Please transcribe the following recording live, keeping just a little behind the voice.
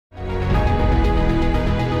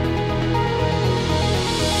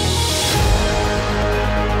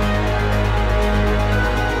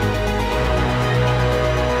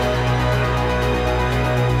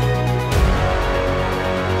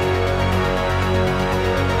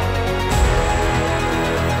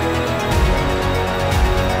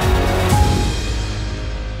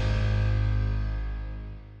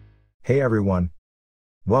Hey everyone.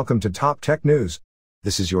 Welcome to Top Tech News.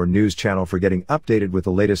 This is your news channel for getting updated with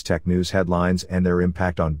the latest tech news headlines and their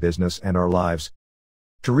impact on business and our lives.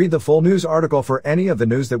 To read the full news article for any of the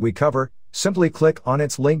news that we cover, simply click on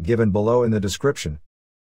its link given below in the description.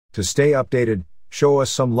 To stay updated, show us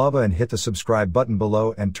some love and hit the subscribe button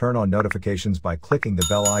below and turn on notifications by clicking the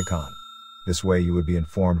bell icon. This way you would be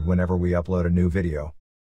informed whenever we upload a new video.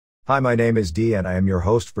 Hi, my name is Dee and I am your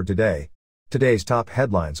host for today. Today's top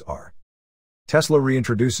headlines are: Tesla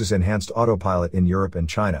reintroduces enhanced autopilot in Europe and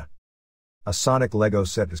China. A sonic Lego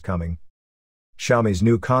set is coming. Xiaomi's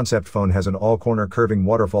new concept phone has an all-corner curving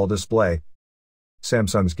waterfall display.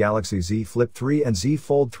 Samsung's Galaxy Z Flip 3 and Z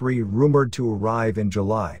Fold 3 rumored to arrive in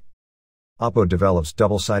July. Oppo develops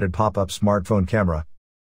double-sided pop-up smartphone camera.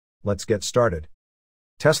 Let's get started.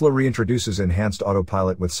 Tesla reintroduces enhanced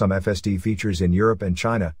autopilot with some FSD features in Europe and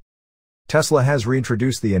China. Tesla has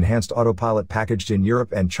reintroduced the enhanced autopilot packaged in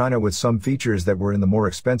Europe and China with some features that were in the more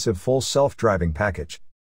expensive full self-driving package.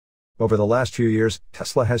 Over the last few years,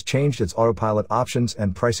 Tesla has changed its autopilot options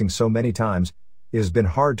and pricing so many times, it has been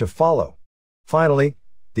hard to follow. Finally,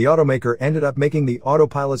 the automaker ended up making the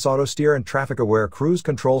autopilot's auto steer and traffic-aware cruise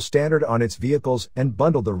control standard on its vehicles and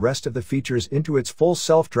bundled the rest of the features into its full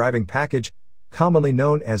self-driving package, commonly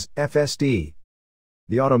known as FSD.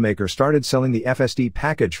 The automaker started selling the FSD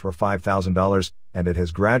package for $5,000, and it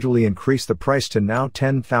has gradually increased the price to now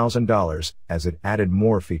 $10,000 as it added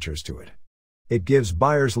more features to it. It gives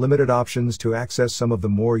buyers limited options to access some of the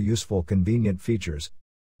more useful, convenient features.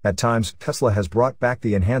 At times, Tesla has brought back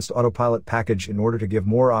the enhanced autopilot package in order to give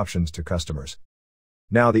more options to customers.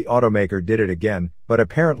 Now the automaker did it again, but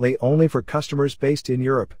apparently only for customers based in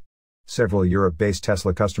Europe. Several Europe-based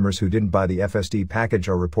Tesla customers who didn't buy the FSD package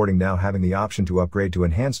are reporting now having the option to upgrade to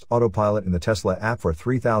enhanced autopilot in the Tesla app for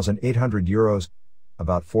 €3,800,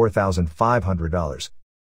 about $4,500.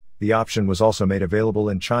 The option was also made available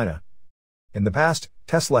in China. In the past,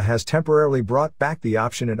 Tesla has temporarily brought back the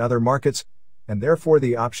option in other markets, and therefore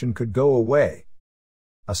the option could go away.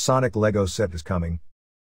 A sonic Lego set is coming.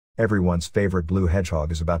 Everyone's favorite blue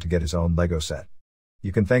hedgehog is about to get his own Lego set.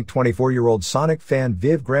 You can thank 24-year-old Sonic fan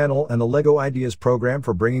Viv Granel and the Lego Ideas program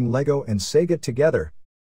for bringing Lego and Sega together.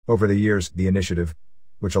 Over the years, the initiative,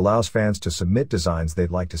 which allows fans to submit designs they'd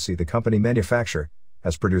like to see the company manufacture,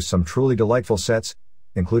 has produced some truly delightful sets,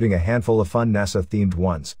 including a handful of fun NASA-themed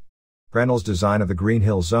ones. Granel's design of the Green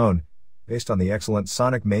Hill Zone, based on the excellent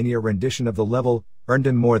Sonic Mania rendition of the level, earned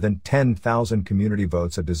him more than 10,000 community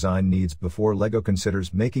votes a design needs before Lego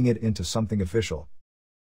considers making it into something official.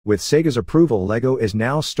 With Sega's approval, Lego is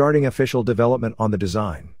now starting official development on the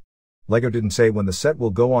design. Lego didn't say when the set will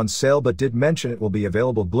go on sale but did mention it will be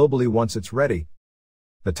available globally once it's ready.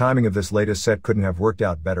 The timing of this latest set couldn't have worked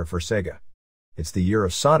out better for Sega. It's the year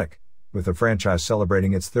of Sonic, with the franchise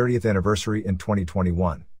celebrating its 30th anniversary in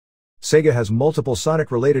 2021. Sega has multiple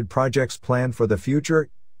Sonic-related projects planned for the future,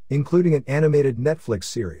 including an animated Netflix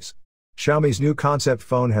series. Xiaomi's new concept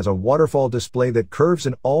phone has a waterfall display that curves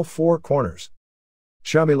in all four corners.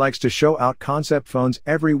 Xiaomi likes to show out concept phones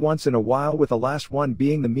every once in a while, with the last one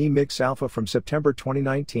being the Mi Mix Alpha from September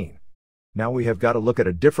 2019. Now we have got to look at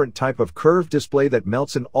a different type of curved display that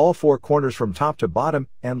melts in all four corners from top to bottom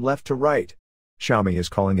and left to right. Xiaomi is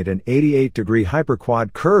calling it an 88-degree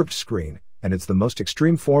hyperquad curved screen, and it's the most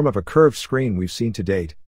extreme form of a curved screen we've seen to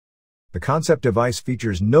date. The concept device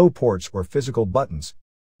features no ports or physical buttons.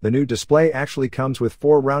 The new display actually comes with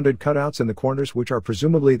four rounded cutouts in the corners, which are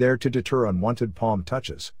presumably there to deter unwanted palm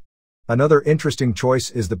touches. Another interesting choice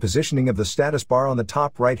is the positioning of the status bar on the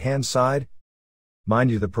top right-hand side. Mind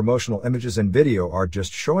you, the promotional images and video are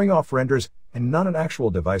just showing off renders and not an actual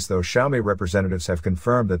device, though Xiaomi representatives have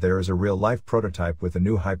confirmed that there is a real-life prototype with a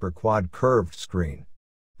new hyper-quad curved screen.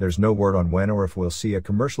 There's no word on when or if we'll see a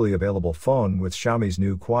commercially available phone with Xiaomi's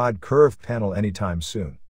new quad curved panel anytime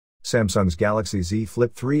soon. Samsung's Galaxy Z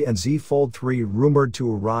Flip 3 and Z Fold 3 rumored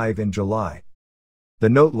to arrive in July. The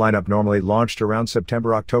Note lineup normally launched around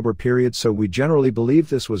September-October period, so we generally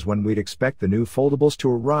believe this was when we'd expect the new foldables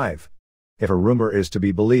to arrive. If a rumor is to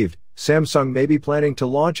be believed, Samsung may be planning to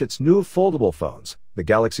launch its new foldable phones, the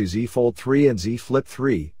Galaxy Z Fold 3 and Z Flip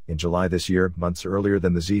 3, in July this year, months earlier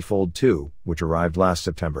than the Z Fold 2, which arrived last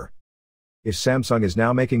September. If Samsung is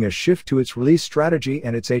now making a shift to its release strategy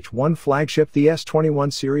and its H1 flagship, the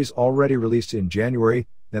S21 series, already released in January,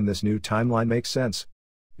 then this new timeline makes sense.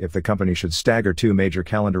 If the company should stagger two major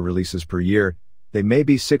calendar releases per year, they may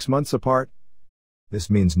be 6 months apart. This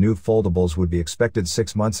means new foldables would be expected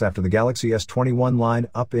 6 months after the Galaxy S21 line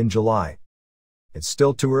up in July. It's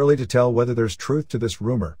still too early to tell whether there's truth to this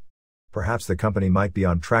rumor. Perhaps the company might be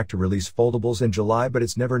on track to release foldables in July, but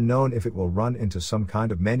it's never known if it will run into some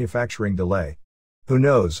kind of manufacturing delay. Who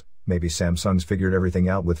knows, maybe Samsung's figured everything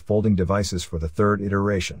out with folding devices for the third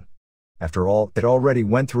iteration. After all, it already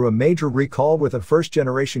went through a major recall with a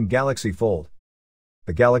first-generation Galaxy Fold.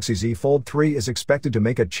 The Galaxy Z Fold 3 is expected to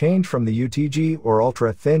make a change from the UTG or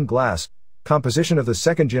ultra-thin glass composition of the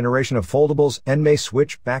second generation of foldables and may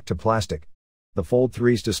switch back to plastic. The Fold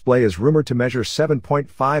 3's display is rumored to measure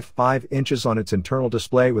 7.55 inches on its internal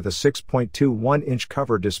display with a 6.21-inch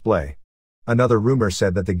cover display. Another rumor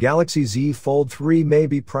said that the Galaxy Z Fold 3 may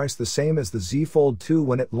be priced the same as the Z Fold 2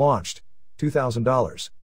 when it launched, $2,000.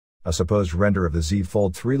 A supposed render of the Z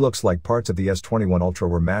Fold 3 looks like parts of the S21 Ultra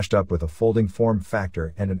were mashed up with a folding form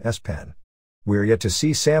factor and an S Pen. We're yet to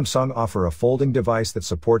see Samsung offer a folding device that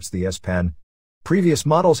supports the S Pen. Previous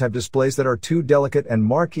models have displays that are too delicate and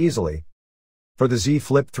mark easily. For the Z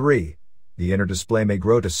Flip 3, the inner display may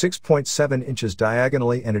grow to 6.7 inches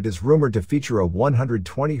diagonally and it is rumored to feature a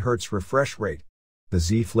 120Hz refresh rate. The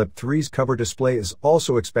Z Flip 3's cover display is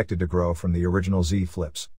also expected to grow from the original Z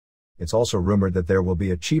Flips. It's also rumored that there will be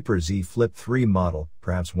a cheaper Z Flip 3 model,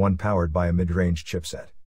 perhaps one powered by a mid-range chipset.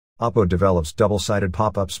 Oppo develops double-sided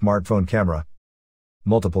pop-up smartphone camera.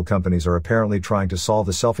 Multiple companies are apparently trying to solve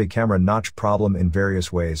the selfie camera notch problem in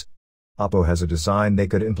various ways. Oppo has a design they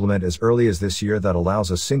could implement as early as this year that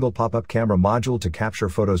allows a single pop-up camera module to capture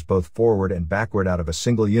photos both forward and backward out of a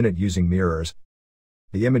single unit using mirrors.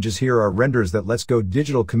 The images here are renders that Let's Go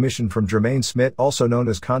Digital commissioned from Jermaine Smith, also known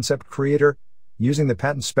as Concept Creator, using the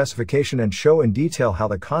patent specification and show in detail how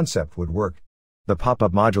the concept would work. The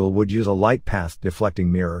pop-up module would use a light path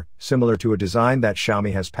deflecting mirror, similar to a design that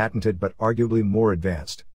Xiaomi has patented but arguably more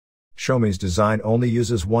advanced. Xiaomi's design only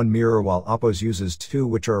uses one mirror while Oppo's uses two,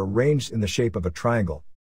 which are arranged in the shape of a triangle.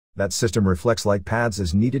 That system reflects light paths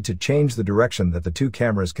as needed to change the direction that the two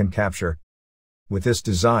cameras can capture. With this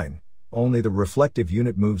design, only the reflective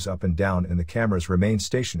unit moves up and down and the cameras remain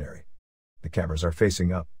stationary. The cameras are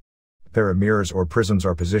facing up. A pair of mirrors or prisms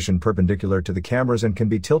are positioned perpendicular to the cameras and can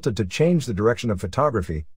be tilted to change the direction of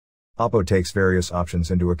photography. Oppo takes various options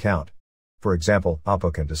into account. For example,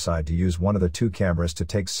 Oppo can decide to use one of the two cameras to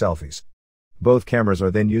take selfies. Both cameras are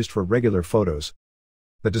then used for regular photos.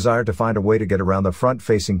 The desire to find a way to get around the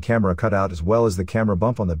front-facing camera cutout as well as the camera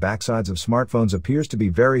bump on the backsides of smartphones appears to be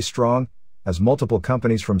very strong, as multiple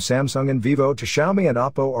companies from Samsung and Vivo to Xiaomi and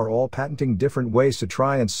Oppo are all patenting different ways to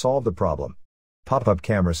try and solve the problem. Pop-up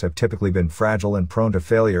cameras have typically been fragile and prone to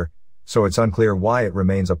failure, so it's unclear why it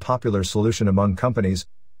remains a popular solution among companies,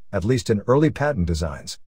 at least in early patent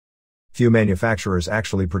designs. Few manufacturers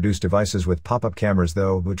actually produce devices with pop-up cameras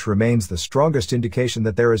though, which remains the strongest indication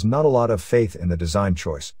that there is not a lot of faith in the design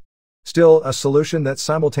choice. Still, a solution that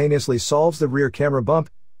simultaneously solves the rear camera bump,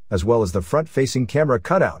 as well as the front-facing camera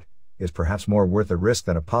cutout, is perhaps more worth the risk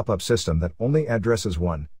than a pop-up system that only addresses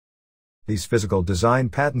one. These physical design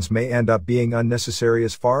patents may end up being unnecessary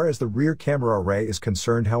as far as the rear camera array is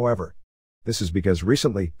concerned, however. This is because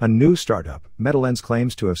recently, a new startup, MetaLens,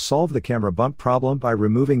 claims to have solved the camera bump problem by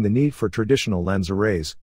removing the need for traditional lens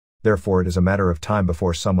arrays. Therefore, it is a matter of time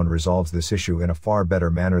before someone resolves this issue in a far better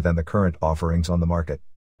manner than the current offerings on the market.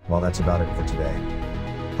 Well, that's about it for today.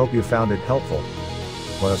 Hope you found it helpful.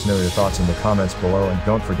 Let us know your thoughts in the comments below and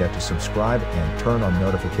don't forget to subscribe and turn on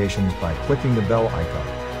notifications by clicking the bell icon.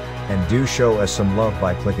 And do show us some love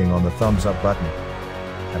by clicking on the thumbs up button.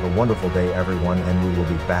 Have a wonderful day everyone, and we will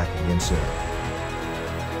be back again soon.